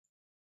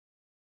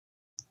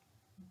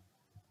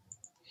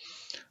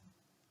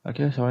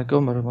Okay,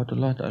 Assalamualaikum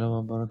warahmatullahi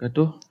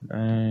wabarakatuh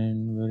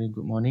and very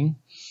good morning.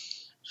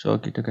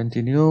 So kita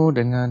continue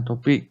dengan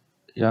topik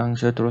yang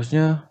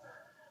seterusnya.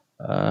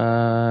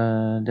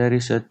 There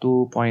is a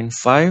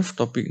 2.5,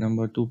 topic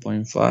number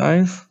 2.5.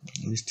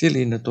 We're still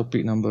in the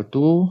topic number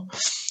 2.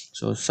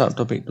 So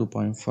subtopic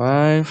 2.5,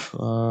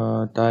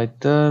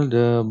 title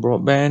the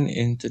broadband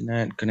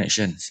internet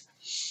connections.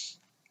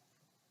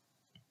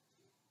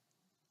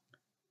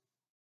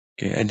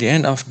 Okay, at the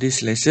end of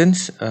these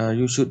lessons,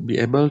 you should be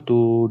able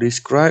to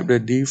describe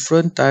the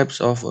different types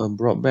of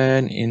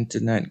broadband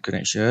internet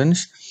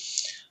connections,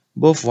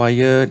 both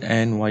wired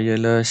and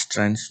wireless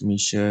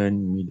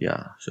transmission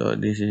media. So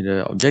this is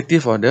the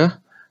objective of the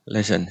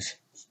lessons.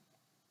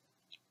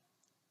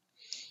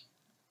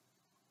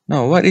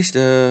 Now, what is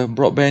the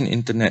broadband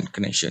internet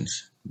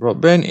connections?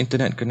 Broadband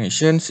internet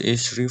connections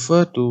is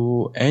referred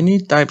to any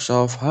types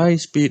of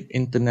high-speed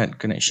internet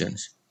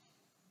connections.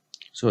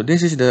 So this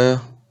is the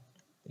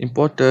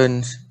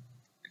important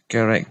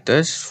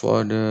characters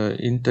for the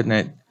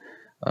internet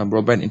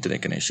broadband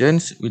internet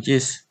connections, which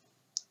is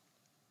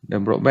the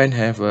broadband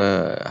have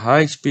a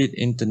high-speed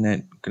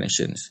internet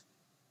connections.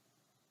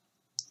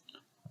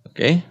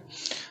 Okay,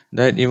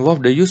 that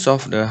involve the use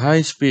of the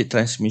high-speed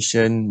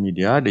transmission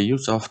media, the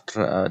use of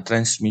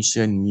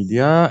transmission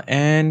media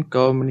and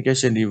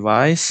communication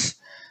device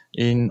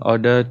in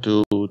order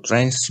to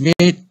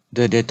transmit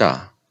the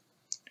data.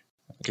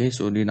 Okay,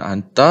 so dia nak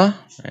hantar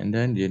and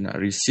then dia nak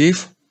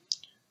receive.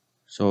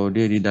 So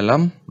dia di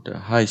dalam the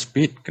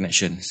high-speed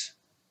connections.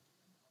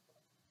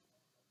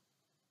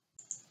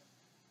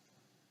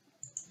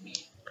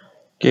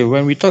 Okay,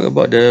 when we talk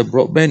about the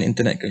broadband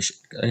internet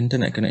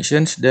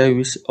connections, there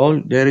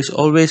is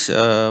always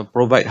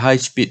provide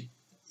high speed.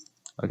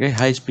 Okay,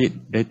 high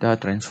speed data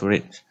transfer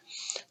rate.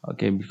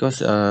 Okay,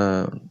 because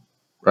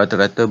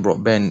rata-rata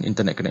broadband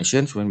internet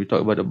connections, when we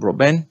talk about the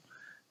broadband,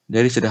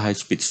 there is the high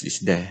speed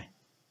is there.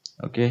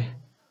 Okay,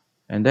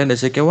 and then the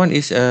second one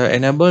is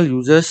enable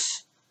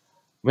users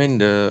when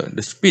the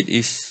speed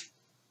is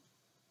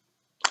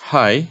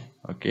high.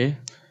 Okay,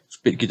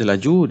 speed kita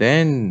laju,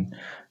 then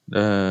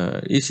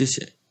it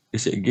is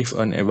give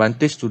an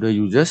advantage to the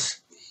users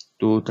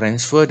to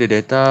transfer the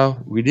data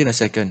within a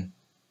second.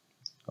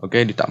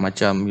 Okay, dia tak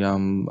macam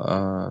yang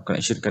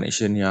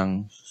connection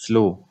yang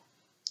slow.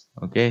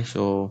 Okay,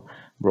 so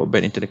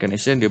broadband internet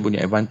connection, dia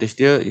punya advantage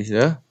dia is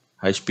a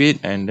high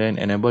speed and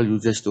then enable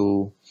users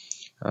to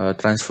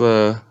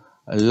transfer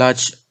a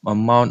large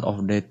amount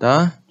of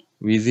data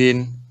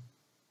within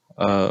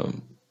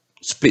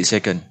split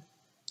second.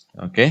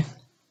 Okay.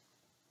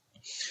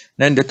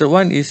 Then the third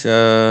one is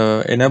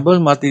enable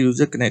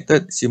multi-user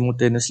connected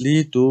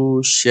simultaneously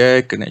to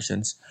share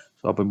connections.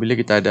 So apabila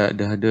kita ada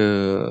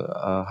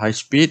high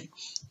speed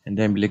and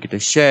then bila kita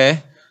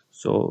share,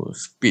 so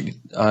speed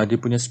dia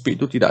punya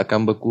speed tu tidak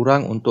akan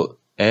berkurang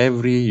untuk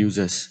every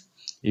users.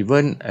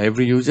 Even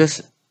every users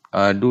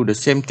do the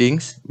same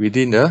things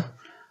within the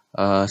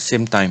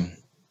same time.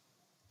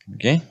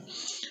 Okay.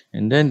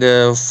 And then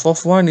the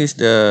fourth one is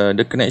the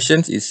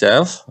connections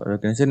itself. The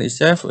connection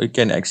itself, we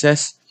can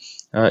access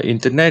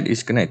internet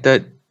is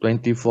connected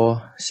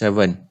 24/7.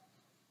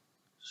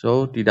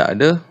 So tidak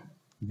ada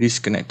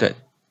disconnected.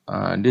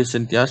 Dia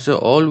sentiasa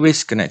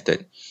always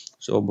connected.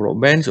 So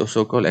broadband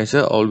also called as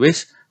a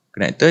always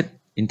connected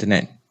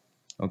internet.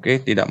 Okay,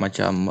 tidak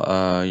macam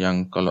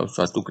yang kalau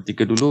suatu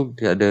ketika dulu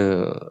kita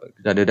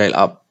ada dial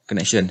up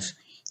connections.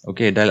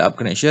 Okay, dial up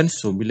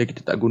connections. So bila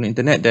kita tak guna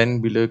internet,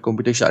 then bila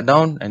komputer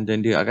shutdown and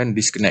then dia akan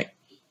disconnect.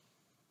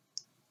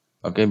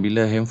 Okay,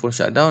 bila handphone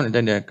shutdown and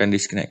then dia akan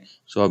disconnect.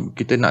 So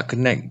kita nak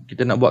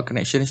buat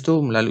connections tu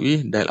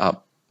melalui dial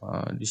up.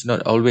 It's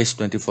not always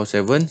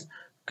 24/7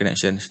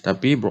 connections,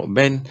 tapi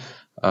broadband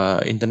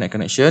internet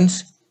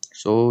connections,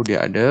 so dia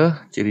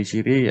ada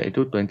ciri-ciri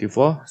iaitu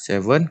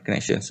 24/7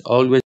 connections,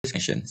 always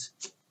connections.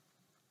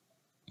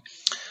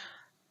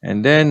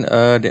 And then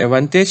another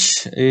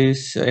advantage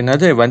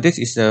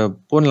is the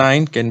phone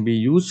line can be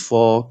used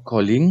for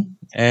calling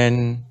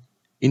and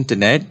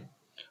internet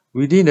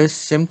within the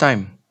same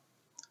time.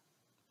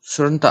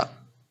 Serentak.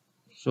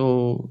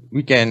 So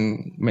we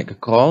can make a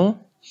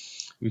call,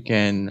 we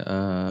can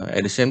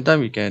at the same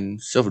time we can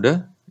surf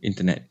the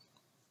internet.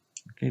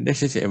 Okay,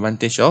 this is the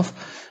advantage of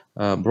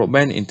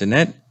broadband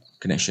internet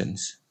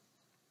connections.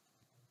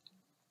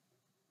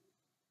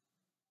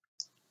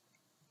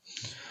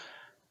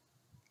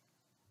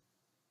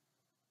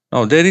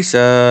 Now there is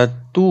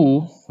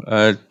two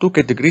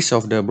categories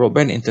of the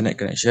broadband internet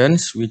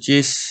connections, which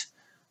is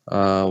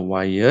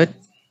wired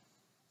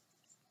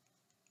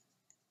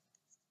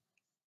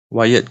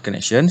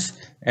connections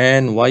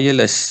and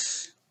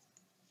wireless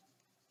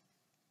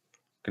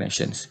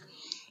connections.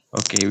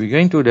 Okay, we're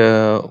going to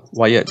the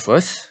wired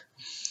first.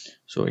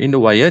 So in the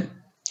wired,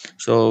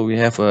 so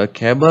we have a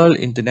cable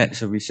internet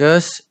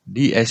services,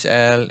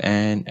 DSL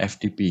and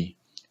FTP.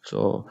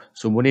 So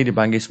semua ni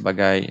dipanggil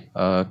sebagai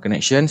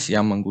connections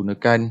yang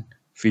menggunakan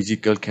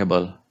physical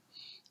cable.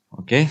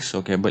 Okay,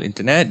 so cable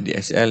internet,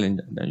 DSL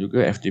dan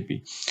juga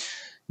FTP.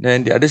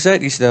 Then the other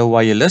side is the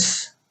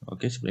wireless.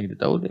 Okay, seperti yang kita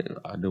tahu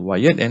ada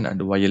wired and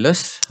ada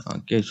wireless.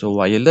 Okay, so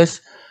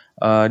wireless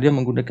dia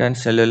menggunakan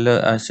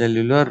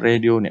cellular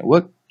radio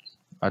network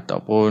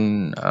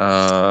ataupun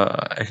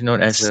as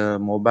known as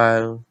a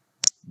mobile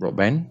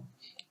broadband.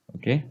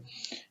 Okay,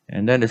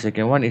 and then the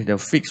second one is the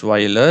fixed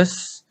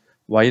wireless.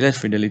 Wireless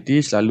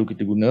fidelity selalu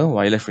kita guna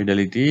wireless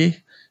fidelity,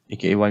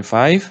 aka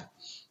Wi-Fi.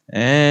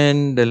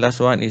 And the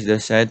last one is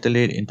the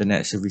satellite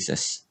internet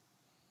services.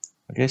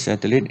 Okay,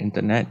 satellite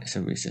internet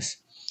services.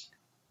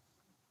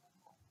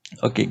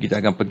 Okay, kita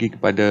akan pergi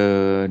kepada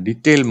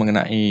detail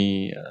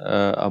mengenai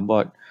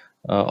about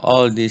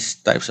all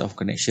these types of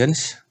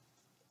connections.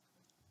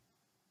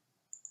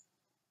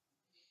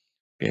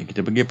 Okay,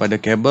 kita pergi pada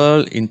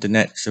cable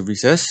internet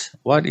services.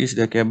 What is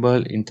the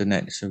cable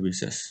internet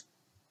services?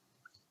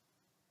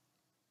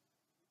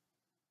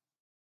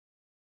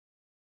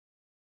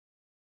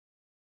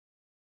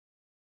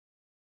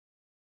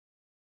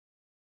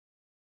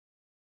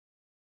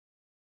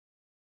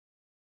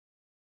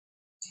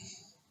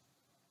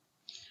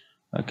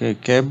 Okay,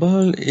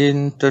 cable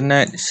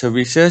internet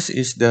services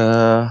is the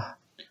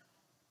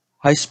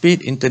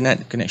high-speed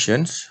internet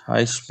connections.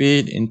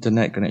 High-speed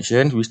internet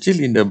connections. We still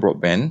in the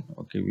broadband.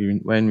 Okay,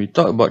 when we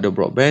talk about the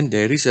broadband,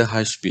 there is a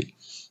high speed.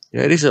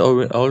 There is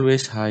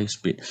always high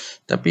speed.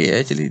 Tapi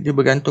actually dia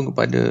bergantung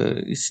kepada,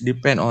 it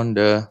depend on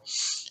the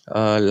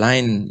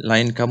line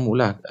kamu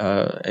lah.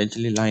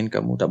 Actually line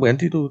kamu. Tak apa,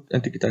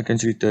 nanti kita akan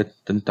cerita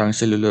tentang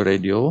cellular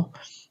radio.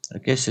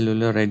 Okay,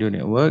 cellular radio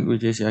network,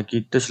 which is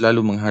kita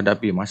selalu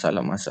menghadapi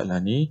masalah-masalah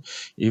ni.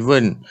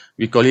 Even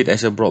we call it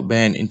as a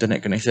broadband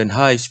internet connection,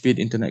 high speed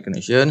internet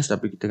connections,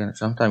 tapi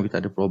sometimes kita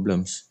ada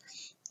problems.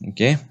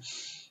 Okay.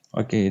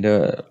 Okay,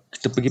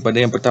 kita pergi pada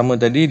yang pertama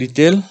tadi,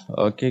 detail.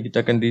 Okay,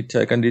 kita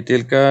akan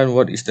detailkan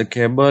what is the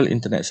cable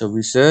internet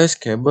services.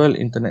 Cable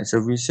internet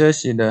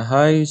services is the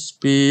high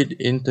speed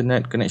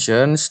internet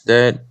connections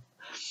that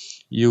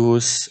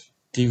use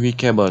TV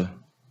cable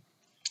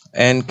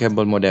and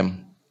cable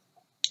modem.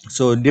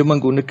 So dia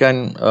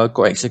menggunakan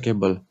coaxial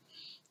cable.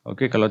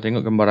 Okay, kalau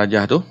tengok gambar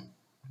rajah tu.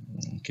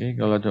 Okay,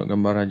 kalau tengok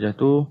gambar rajah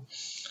tu,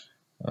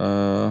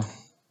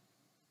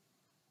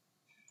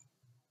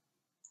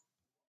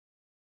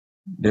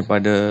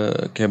 daripada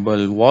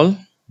cable wall.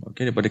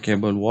 Okay, daripada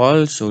cable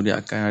wall, so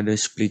dia akan ada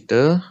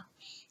splitter.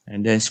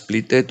 And then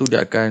splitter tu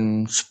dia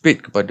akan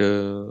split kepada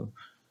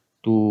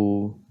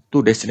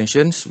two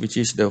destinations, which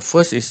is the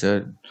first is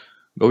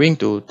going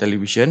to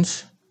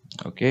televisions.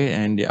 Okay,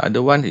 and the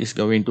other one is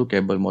going to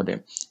cable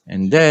modem.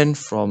 And then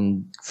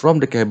from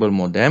the cable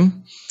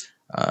modem,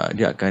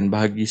 dia akan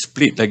bahagi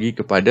split lagi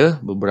kepada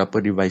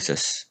beberapa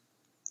devices.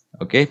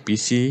 Okay,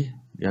 PC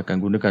dia akan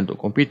gunakan untuk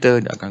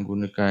komputer, dia akan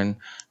gunakan,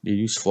 dia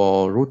use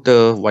for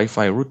router,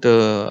 Wi-Fi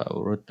router,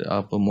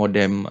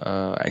 modem,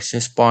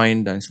 access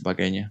point dan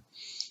sebagainya,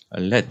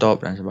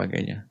 laptop dan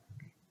sebagainya.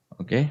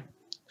 Okay,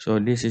 so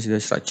this is the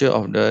structure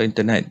of the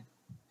internet,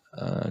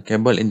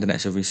 cable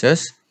internet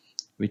services,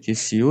 which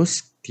is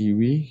use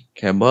TV,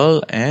 cable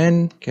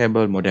and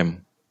cable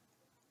modem.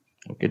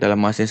 Okay,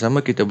 dalam masa yang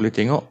sama kita boleh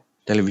tengok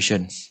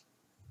televisions.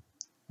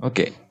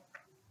 Okay.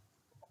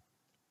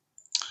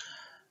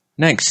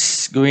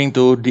 Next, going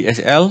to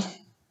DSL.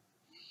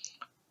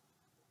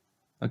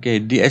 Okay,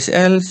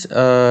 DSL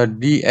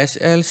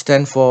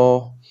stand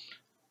for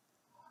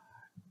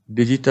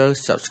Digital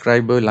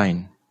Subscriber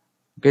Line.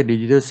 Okay,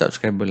 Digital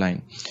Subscriber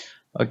Line.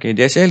 Okay,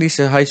 DSL is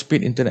a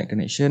high-speed internet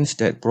connections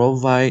that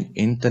provide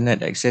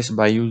internet access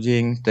by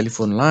using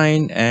telephone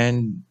line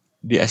and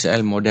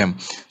DSL modem.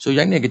 So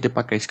yang ni kita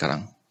pakai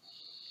sekarang.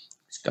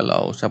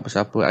 Kalau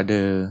siapa-siapa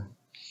ada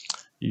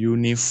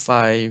Uni5,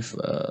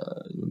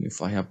 Uni5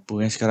 apa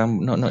yang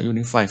sekarang, not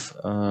Uni5,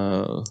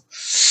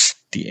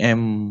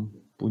 TM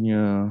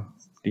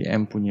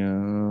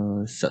punya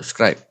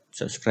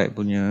subscribe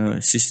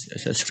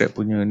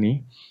punya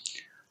ni,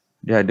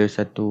 dia ada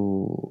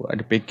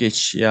ada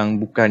package yang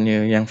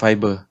bukannya yang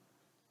fiber.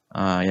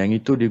 Yang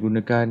itu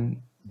digunakan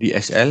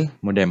DSL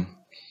modem.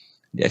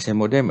 DSL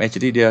modem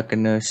actually dia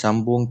kena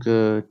sambung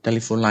ke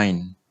telephone line.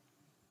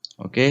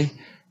 Okay,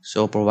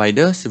 so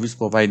service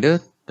provider,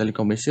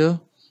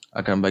 telekomersial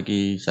akan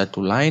bagi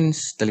satu line,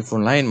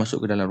 telephone line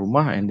masuk ke dalam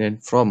rumah, and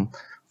then from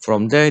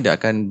there dia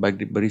akan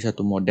beri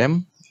satu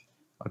modem.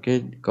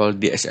 Okay, called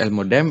DSL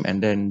modem,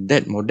 and then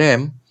that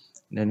modem,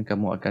 then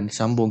kamu akan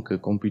sambung ke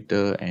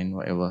komputer and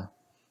whatever.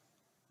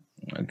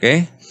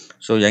 Okay,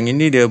 so yang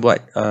ini dia buat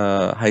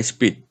high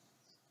speed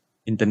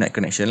internet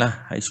connection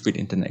lah, high speed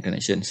internet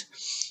connections.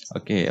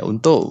 Okay,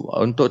 untuk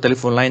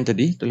telefon line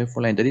tadi,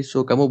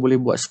 so kamu boleh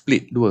buat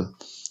split dua,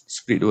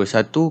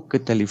 satu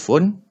ke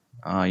telefon,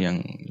 yang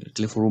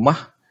telefon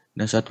rumah,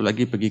 dan satu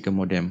lagi pergi ke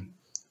modem.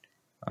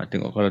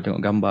 Kalau tengok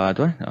gambar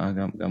tu,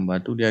 gambar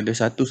tu dia ada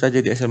satu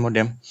saja DSL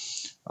modem.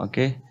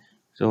 Okay,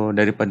 so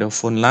daripada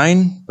phone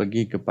line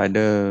pergi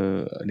kepada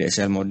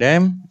DSL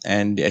modem,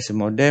 and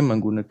DSL modem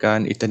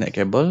menggunakan Ethernet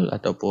cable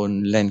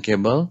ataupun LAN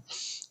cable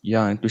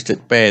yang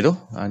twisted pair tu,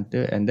 and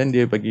then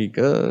dia pergi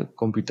ke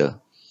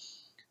komputer.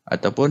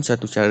 Ataupun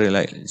satu cara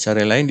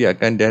lain dia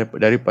akan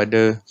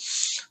daripada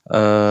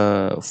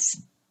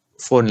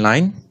phone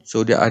line,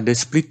 so dia ada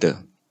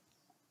splitter.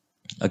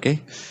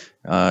 Okay,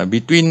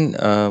 between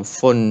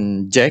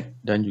phone jack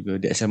dan juga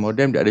DSL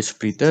modem, dia ada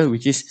splitter,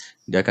 which is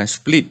dia akan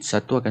split,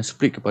 satu akan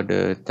split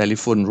kepada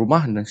telefon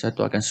rumah dan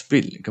satu akan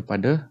split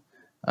kepada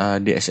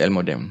DSL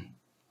modem.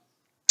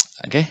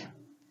 Okay,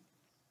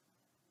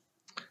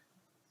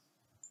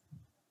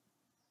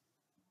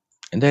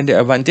 and then the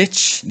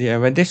advantage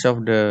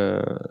of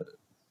the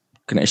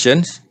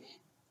connections,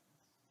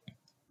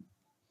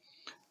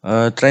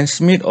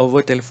 transmit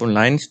over telephone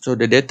lines. So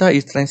the data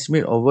is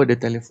transmit over the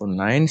telephone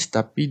lines,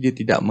 tapi dia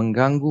tidak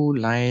mengganggu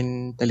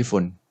line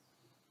telefon.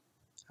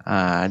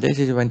 That's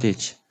the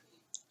advantage.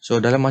 So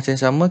dalam masa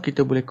yang sama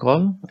kita boleh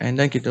call and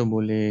then kita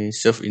boleh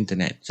surf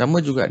internet.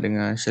 Sama juga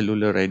dengan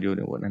cellular radio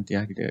network nanti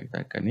kita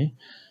akan ni.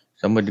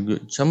 Sama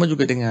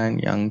juga dengan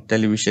yang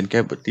television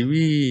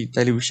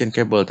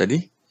cable tadi.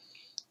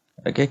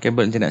 Okay,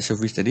 cable internet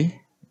service tadi.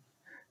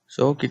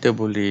 So kita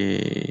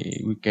boleh,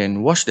 we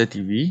can watch the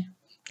TV.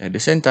 At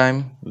the same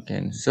time, we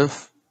can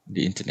surf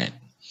the internet.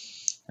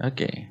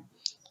 Okay.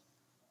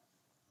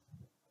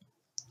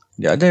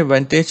 The other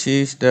advantage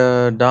is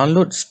the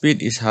download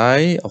speed is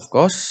high, of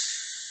course,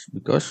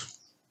 because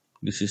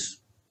this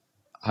is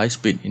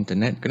high-speed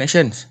internet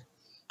connections.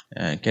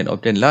 Can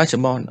obtain large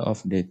amount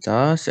of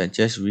data such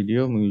as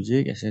video,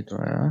 music,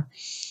 etc.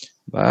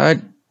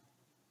 But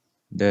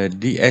the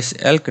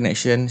DSL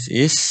connections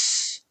is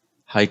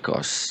high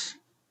cost.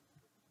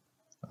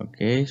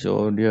 Okay,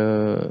 so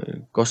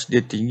cost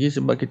dia tinggi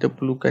sebab kita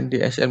perlukan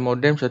DSL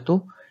modem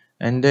satu,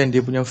 and then dia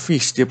punya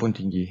fees dia pun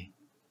tinggi.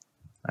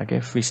 Okay,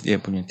 fees dia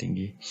punya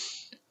tinggi.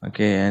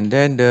 Okay, and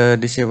then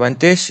the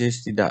disadvantage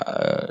is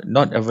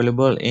not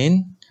available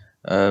in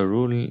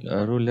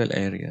rural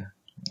area.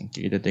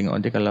 Okay, kita tengok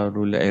nanti kalau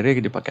rural area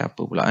kita pakai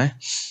apa pula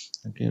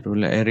Okay,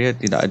 rural area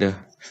tidak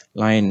ada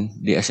line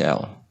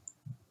DSL.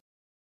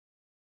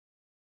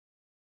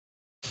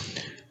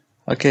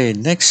 Okay,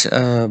 next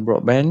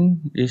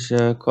broadband is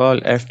called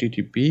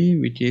FTTP,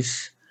 which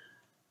is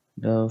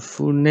its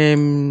full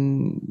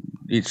name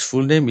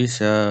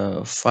is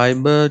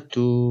fiber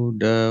to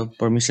the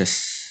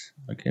premises.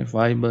 Okay,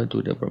 fiber to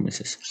the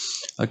premises.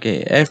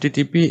 Okay,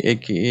 FTTP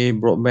aka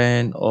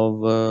broadband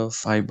over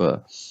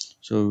fiber.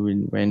 So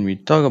when we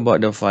talk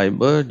about the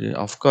fiber,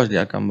 of course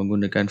dia akan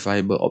menggunakan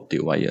fiber optic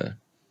wire.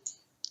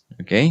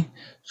 Okay,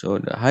 so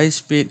the high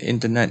speed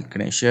internet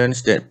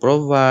connections that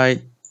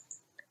provide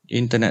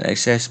internet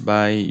access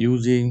by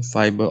using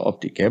fiber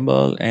optic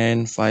cable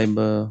and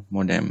fiber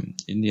modem.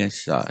 Ini yang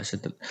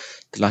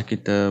telah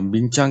kita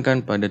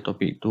bincangkan pada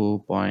topik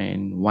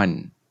 2.1.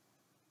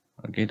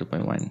 Okay,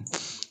 2.1.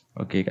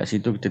 Okay, kat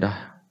situ kita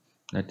dah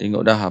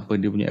tengok dah apa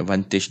dia punya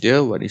advantage dia,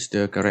 what is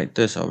the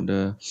characters of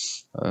the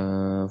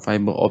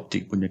fiber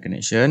optic punya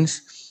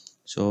connections.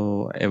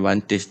 So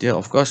advantage dia,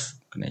 of course,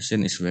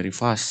 connection is very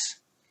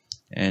fast,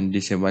 and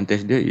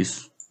disadvantage dia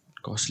is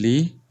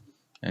costly.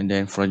 And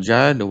then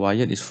fragile, the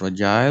wire is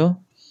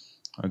fragile.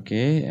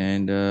 Okay,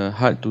 and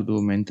hard to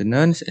do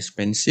maintenance,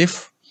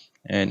 expensive,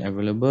 and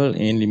available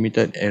in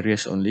limited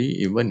areas only.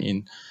 Even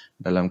in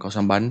dalam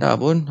kawasan bandar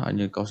pun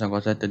hanya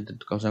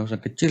kawasan-kawasan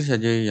kecil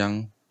saja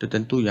yang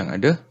tertentu yang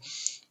ada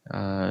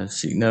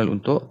signal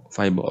untuk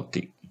fiber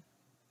optic.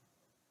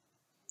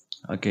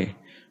 Okay,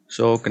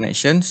 so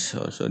connections.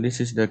 So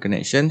this is the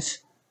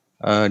connections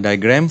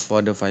diagram for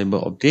the fiber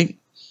optic.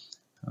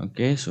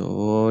 Okay,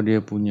 so dia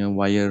punya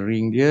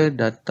wiring dia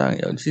datang.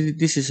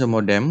 This is a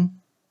modem.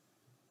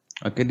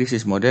 Okay, this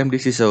is modem.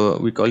 This is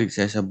we call it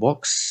as a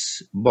box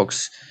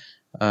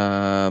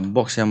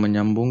yang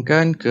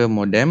menyambungkan ke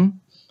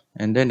modem.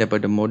 And then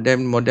daripada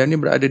modem ni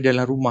berada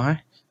dalam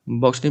rumah.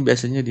 Box ni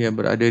biasanya dia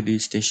berada di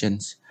station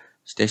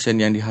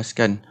yang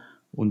dihaskan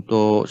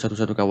untuk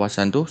satu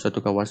kawasan tu.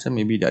 Satu kawasan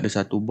maybe dia ada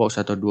satu box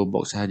atau dua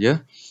box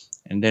sahaja.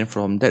 And then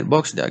from that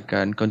box dia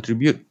akan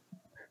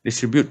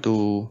distribute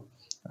to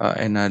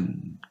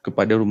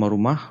kepada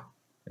rumah-rumah.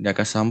 Dia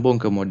akan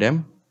sambung ke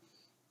modem.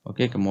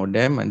 Okay, ke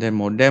modem, and then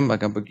modem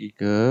akan pergi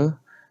ke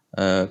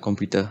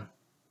komputer.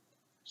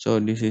 So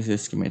this is a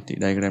schematic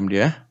diagram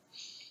dia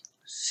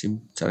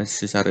secara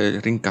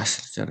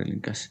ringkas.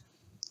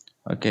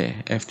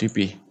 Okay,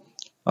 FTP.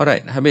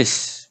 Alright,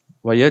 habis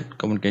wired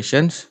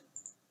communications,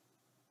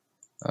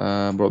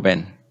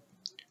 broadband.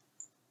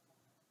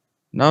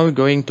 Now we're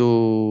going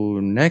to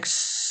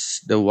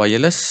next the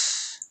wireless.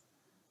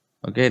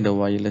 Okay, the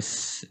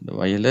wireless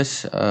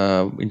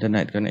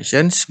internet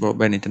connections,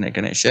 broadband internet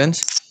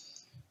connections.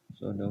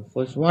 So the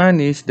first one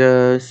is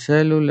the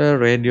cellular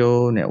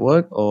radio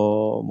network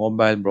or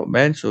mobile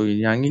broadband. So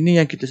yang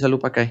ini yang kita selalu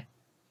pakai.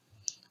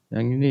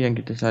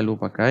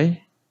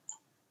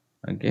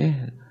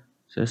 Okay,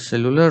 so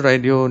cellular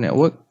radio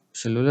network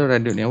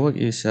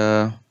is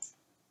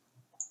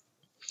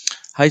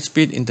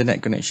high-speed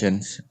internet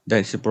connections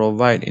that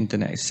provide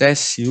internet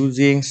access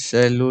using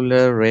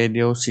cellular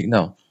radio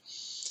signal.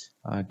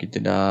 Kita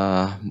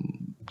dah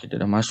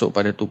masuk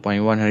pada 2.1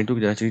 hari tu,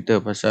 kita dah cerita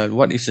pasal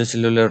what is the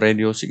cellular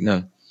radio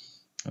signal.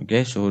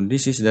 Okay, so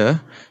this is the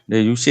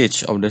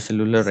usage of the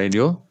cellular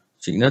radio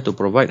signal to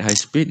provide high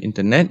speed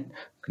internet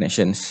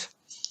connections.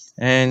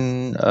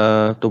 and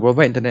to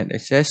provide internet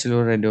access,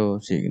 cellular radio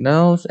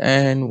signals,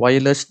 and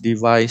wireless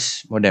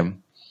device modem.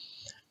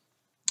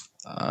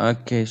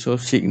 Okay, so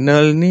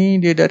signal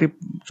ni dia dari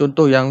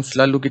contoh yang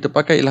selalu kita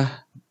pakai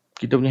lah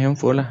kita punya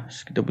handphone lah,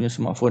 kita punya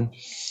smartphone.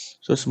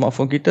 So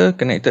smartphone kita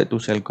connected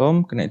to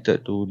Celcom,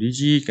 connected to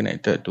Digi,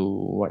 connected to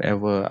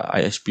whatever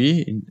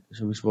ISP,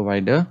 service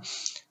provider.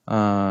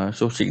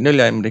 So signal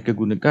yang mereka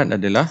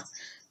gunakan adalah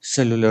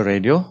cellular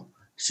radio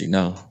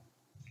signal.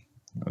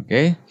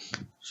 Okay.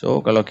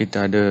 So kalau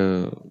kita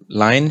ada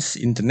lines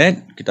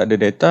internet, kita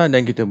ada data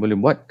dan kita boleh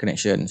buat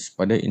connections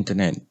pada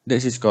internet.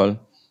 That is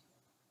called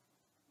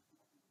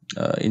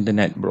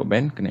internet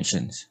broadband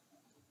connections.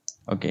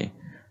 Okay.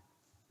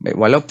 Baik,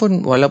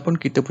 walaupun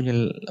kita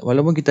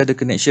ada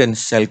connection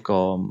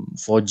Celcom,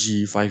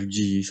 4G,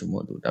 5G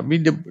semua tu, tapi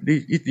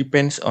it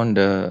depends on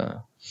the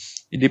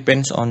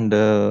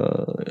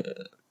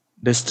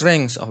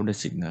strength of the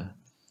signal.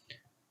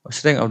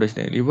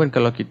 Even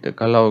kalau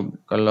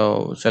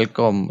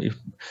Celcom,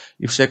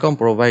 if Celcom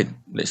provide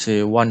let's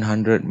say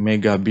 100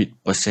 megabit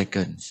per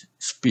second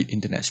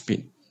internet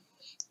speed,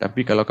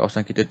 tapi kalau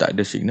kawasan kita tak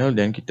ada signal,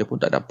 then kita pun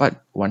tak dapat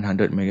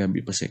 100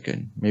 megabit per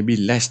second, maybe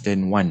less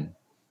than 1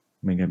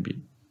 megabit.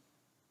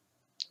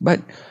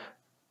 But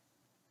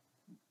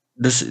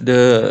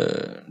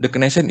the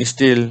connection is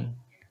still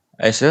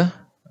as a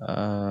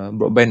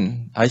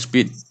broadband, high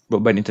speed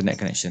broadband internet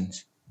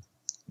connections.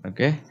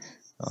 Okay.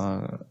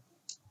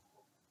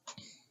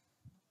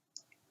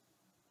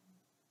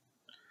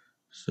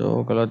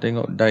 So kalau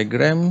tengok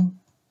diagram,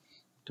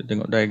 kita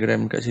tengok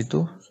diagram kat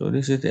situ. So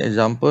this is the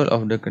example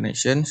of the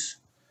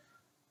connections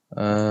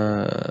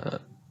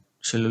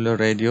cellular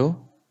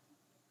radio.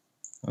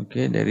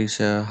 Okay, there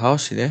is a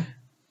house there,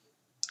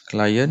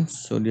 client,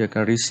 so dia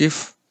akan receive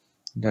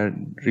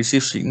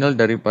signal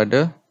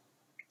daripada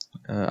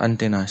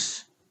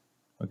antennas.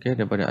 Okay,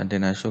 daripada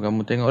antennas. So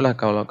kamu tengoklah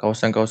kalau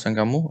kawasan-kawasan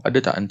kamu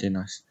ada tak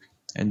antennas,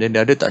 and then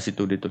dia ada tak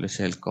situ dia tulis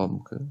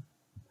Celcom ke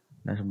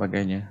dan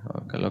sebagainya.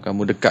 Kalau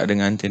kamu dekat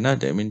dengan antena,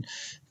 that mean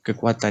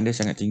kekuatan dia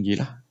sangat tinggi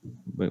lah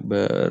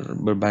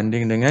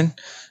berbanding dengan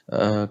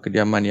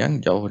kediaman yang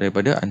jauh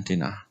daripada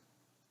antena.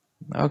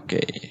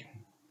 Okay.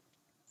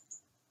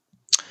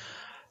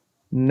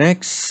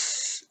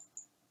 Next,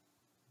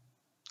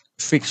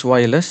 fixed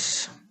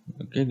wireless.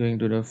 Okay, going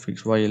to the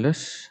fixed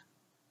wireless.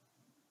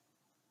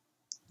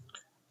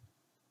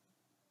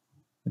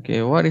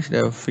 Okay, what is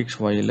the fixed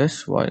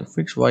wireless?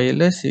 Fixed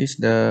wireless is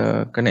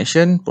the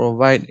connection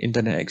provide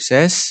internet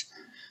access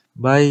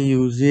by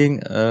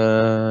using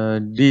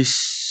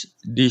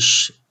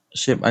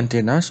dish-shaped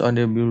antennas on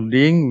the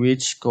building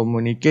which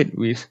communicate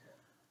with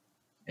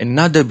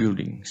another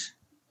buildings.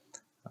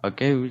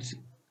 Okay,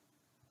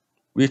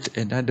 with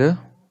another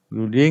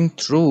building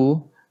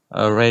through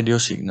a radio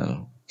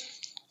signal.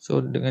 So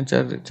dengan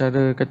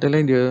cara kata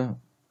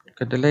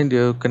lain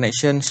dia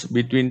connections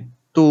between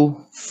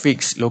two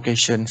fixed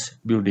locations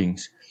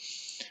buildings.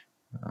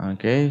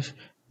 Okay,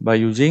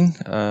 by using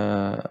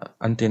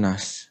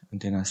antennas.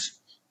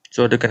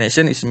 So the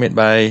connection is made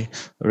by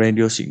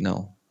radio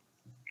signal.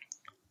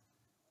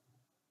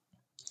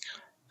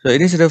 So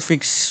it is the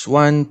fixed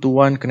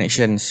one-to-one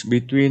connections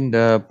between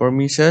the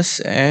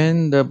premises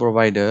and the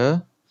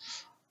provider.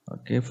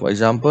 Okay, for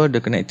example,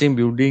 the connecting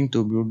building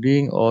to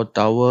building or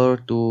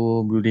tower to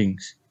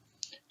buildings.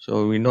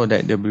 So we know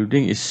that the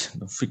building is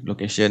the fixed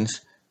locations.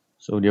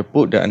 So they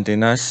put the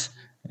antennas,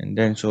 and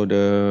then so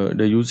the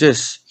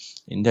users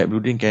in that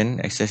building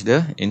can access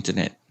the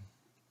internet.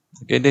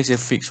 Okay, there's a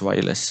fixed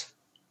wireless.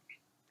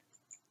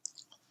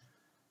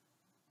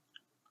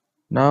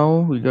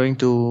 Now we're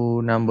going to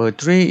number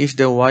 3 is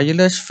the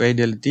wireless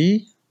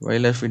fidelity.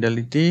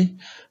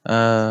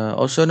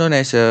 Also known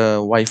as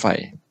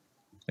Wi-Fi.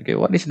 Okay,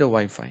 what is the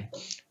Wi-Fi?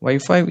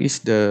 Wi-Fi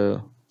is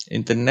the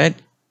internet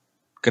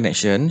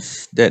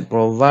connections that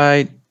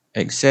provide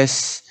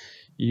access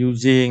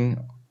using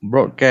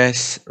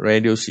broadcast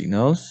radio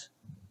signals,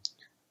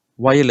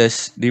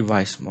 wireless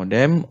device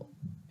modem,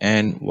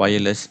 and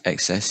wireless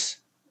access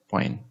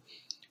point.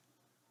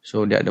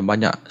 So dia ada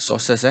banyak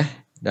sources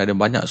Dia ada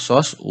banyak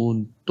source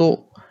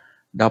untuk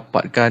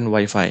dapatkan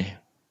Wi-Fi.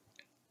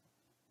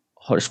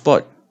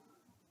 Hotspot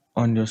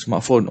on your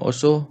smartphone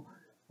also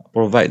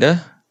provide the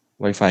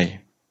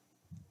Wi-Fi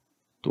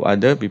to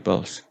other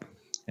peoples.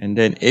 And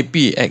then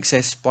AP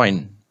access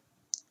point,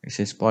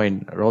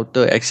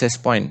 router access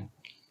point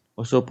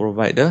also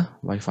provide the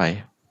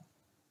Wi-Fi.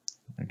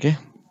 Okay.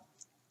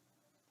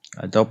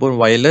 Ataupun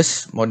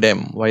wireless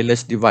modem,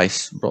 wireless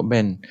device,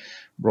 broadband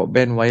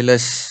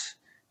wireless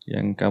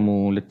yang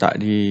kamu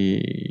letak di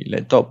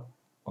laptop.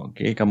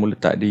 Okay, kamu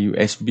letak di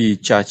USB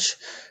charger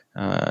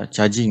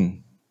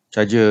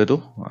tu,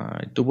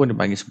 itu pun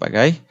dipanggil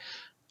sebagai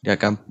dia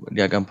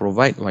akan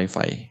provide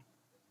Wi-Fi.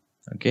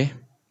 Okay,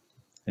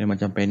 ini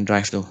macam pen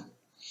drive tu.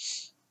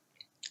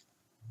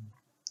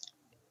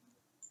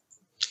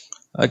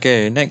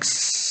 Okay,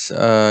 next,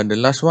 the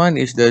last one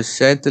is the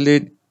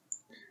satellite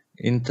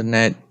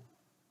internet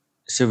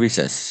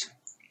services.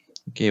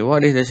 Okay,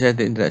 what is the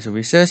satellite internet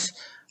services?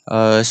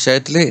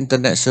 Satellite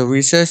internet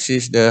services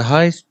is the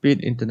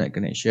high-speed internet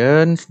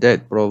connections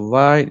that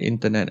provide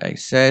internet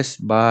access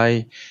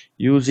by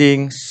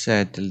using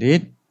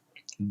satellite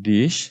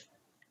dish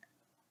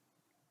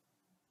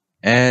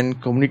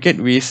and communicate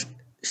with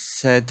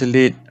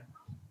satellite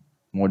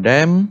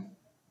modem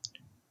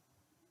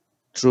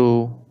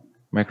through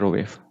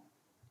microwave.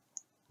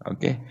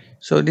 Okay,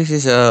 so this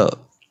is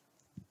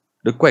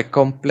the quite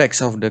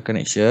complex of the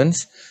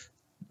connections.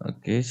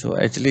 Okay, so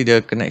actually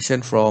the connection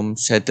from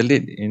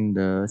satellite in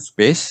the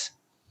space,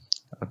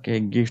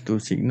 okay, give to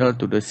signal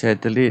to the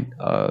satellite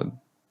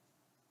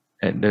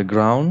at the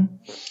ground,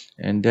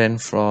 and then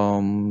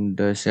from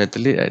the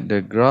satellite at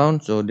the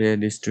ground, so they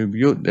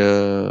distribute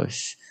the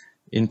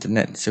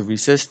internet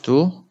services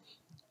to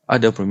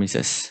other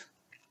premises.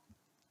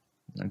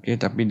 Okay,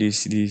 tapi di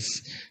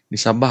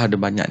Sabah ada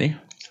banyak ni.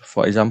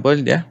 For example,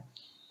 dia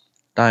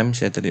Time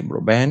Satellite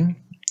Broadband,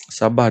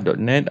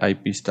 Sabah.net,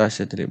 IP Star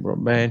Satellite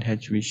Broadband,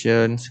 Hatch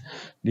Visions.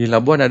 Di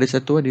Labuan ada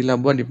satu, di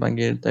Labuan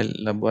dipanggil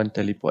Labuan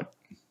Teleport.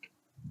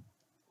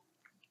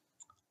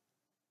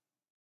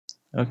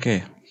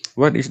 Okay,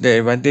 what is the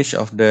advantage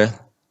of the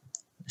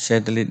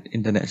satellite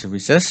internet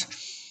services?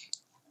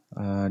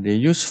 They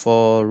use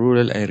for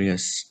rural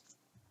areas.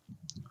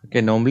 Okay,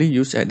 normally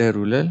used at the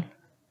rural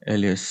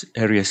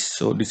areas.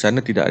 So di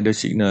sana tidak ada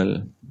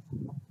signal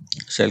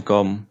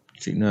Celcom,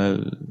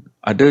 signal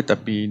ada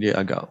tapi dia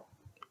agak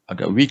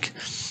weak.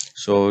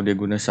 So dia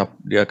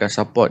akan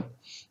support,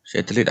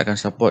 satellite akan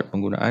support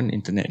penggunaan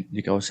internet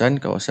di kawasan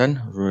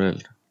rural.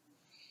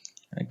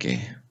 Okay.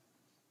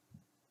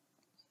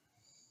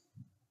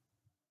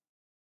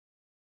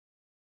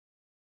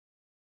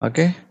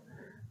 Okay,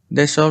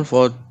 that's all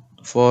for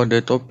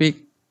the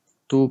topic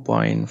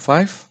 2.5,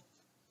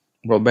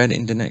 broadband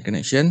internet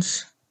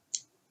connections.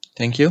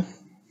 Thank you.